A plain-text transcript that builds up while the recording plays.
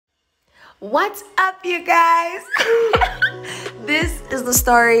What's up, you guys? This is the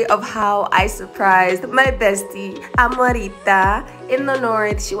story of how I surprised my bestie Amorita in the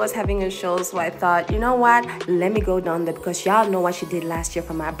north. She was having a show, so I thought, you know what, let me go down there because y'all know what she did last year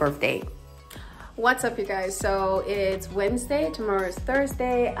for my birthday. What's up, you guys? So it's Wednesday, tomorrow is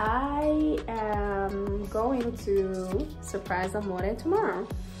Thursday. I am going to surprise Amor tomorrow.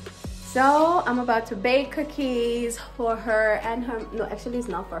 So I'm about to bake cookies for her and her, no, actually it's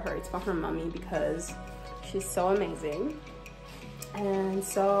not for her, it's for her mommy because she's so amazing. And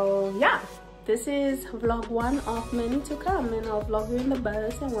so yeah, this is vlog 1 of many to come, and I'll vlog you in the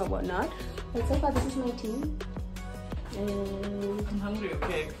bus and whatnot. But so far this is my tea. And I'm hungry,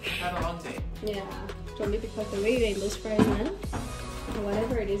 okay? Had a long day. Yeah, probably because the way you those fries, man. Or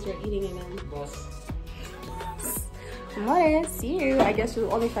whatever it is you're eating in them. Boss. Amore, see you. I guess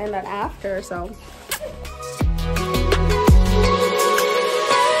you'll only find that after, so.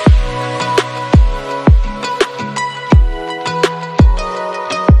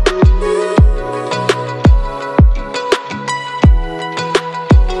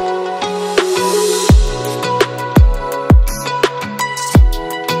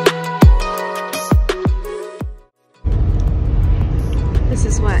 This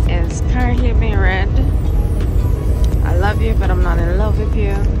is what is currently being read. I love you, but I'm not in love with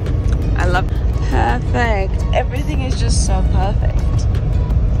you. I love perfect. Everything is just so perfect.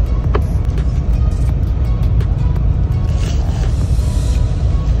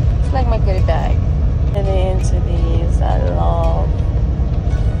 It's like my goodie bag. Really into these. I really love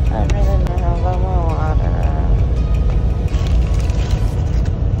my water.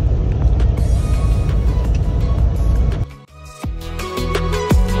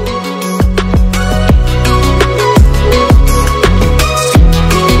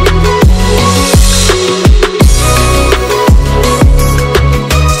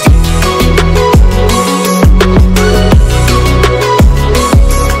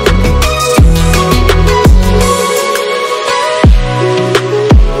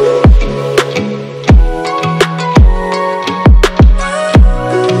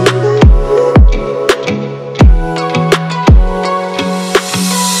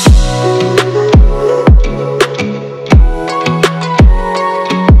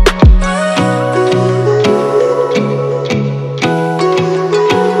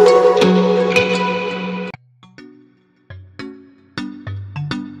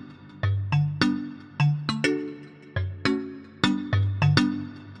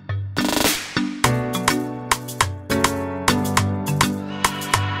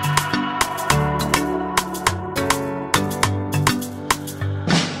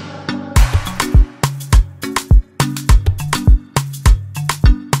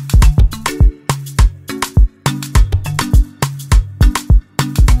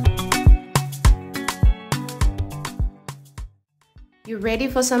 You ready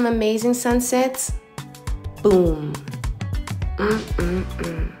for some amazing sunsets? Boom.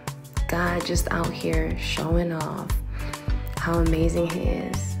 God just out here showing off how amazing he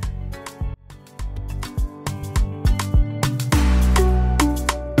is.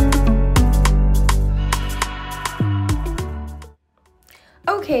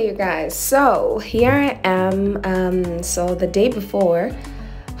 Okay, you guys, so here I am. So the day before,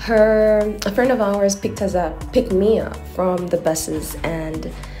 a friend of ours picked me up from the buses,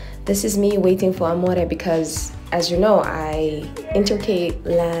 and this is me waiting for Amore because, as you know, Intercape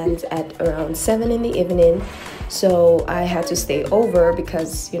lands at around 7 in the evening, so I had to stay over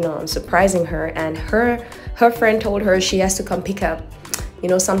because, you know, I'm surprising her, and her friend told her she has to come pick up, you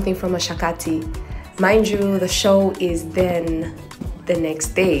know, something from a shakati. Mind you, the show is then the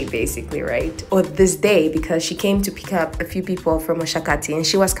next day, basically, right? Or this day, because she came to pick up a few people from Oshakati, and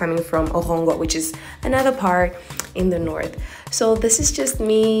she was coming from Orongo, which is another part in the north. So this is just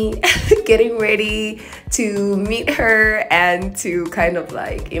me getting ready to meet her and to kind of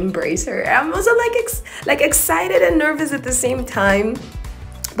like embrace her. I'm also like excited and nervous at the same time,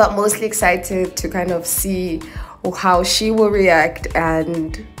 but mostly excited to kind of see how she will react,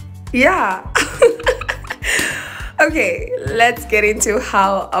 and yeah. Okay, let's get into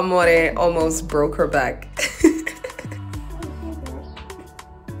how Amore almost broke her back.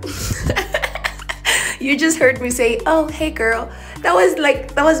 You just heard me say, oh, hey girl. That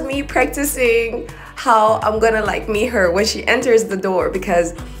was me practicing how I'm gonna like meet her when she enters the door,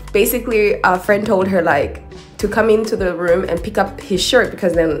 because basically a friend told her like to come into the room and pick up his shirt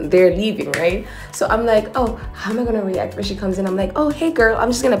because then they're leaving, right? So I'm like, oh, how am I gonna react when she comes in? I'm like, oh, hey girl, I'm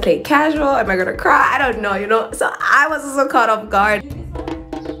just gonna play casual. Am I gonna cry? I don't know, you know? So I was also caught off guard. Oh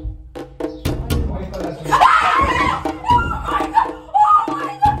my god! Oh my god! Oh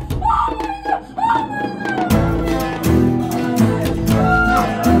my god!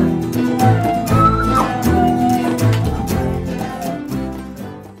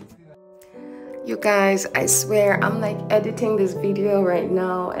 guys, I swear I'm like editing this video right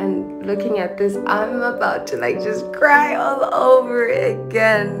now and looking at this, I'm about to like just cry all over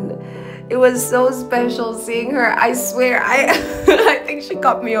again. It was so special seeing her. I swear, I think she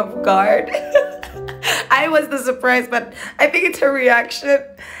caught me off guard. I was the surprise, but I think it's her reaction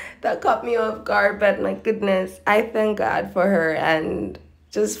that caught me off guard. But my goodness, I thank God for her and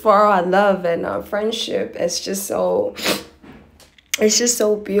just for our love and our friendship. It's just so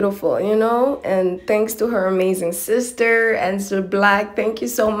beautiful, you know. And thanks to her amazing sister and Sir Black, thank you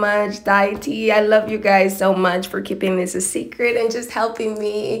so much. Dai-T, I love you guys so much for keeping this a secret and just helping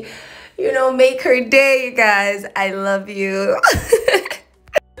me, you know, make her day, you guys. I love you.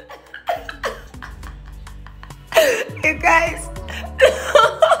 You guys.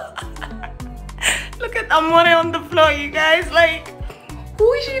 Look at Amor on the floor, you guys. Like,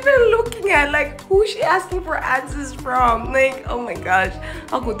 who is she even looking at? Like, who is she asking for answers from? Like, oh my gosh.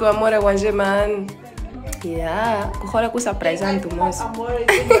 Ako to Amor wanje man. Yeah. Kukhona ku surprise ang tumos. Amor is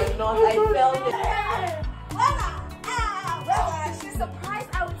in my nose. I felt it. She's surprised.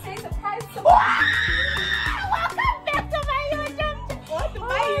 I would say surprised. Welcome back to my YouTube channel.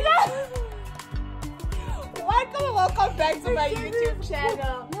 Welcome back to my YouTube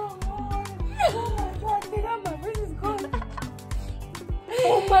channel.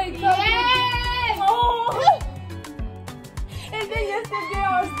 Oh my god. Yes! Oh. And then yesterday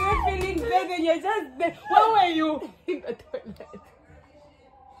I was there feeling bad and you're just there. Where were you? In the toilet.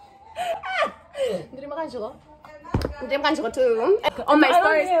 Terima kasih too. On my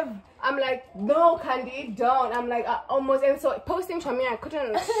stories, I'm like, no, Kandi, don't. I'm like, almost, and so posting from me, I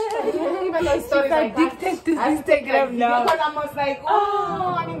couldn't even know stories like that. Addicted to Instagram now. Because I was like,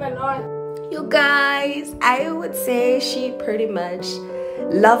 oh, I don't even know. You guys, I would say she pretty much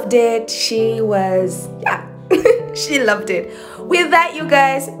loved it. She was, yeah, she loved it. With that, you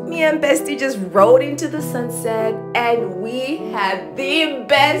guys, me and Bestie just rode into the sunset and we had the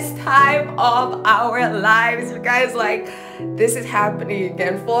best time of our lives. You guys, like, this is happening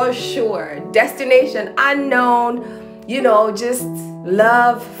again for sure. Destination unknown, you know, just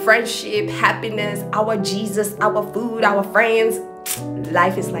love, friendship, happiness, our Jesus, our food, our friends.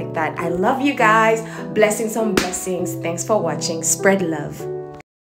 Life is like that. I love you guys. Blessings on blessings. Thanks for watching. Spread love.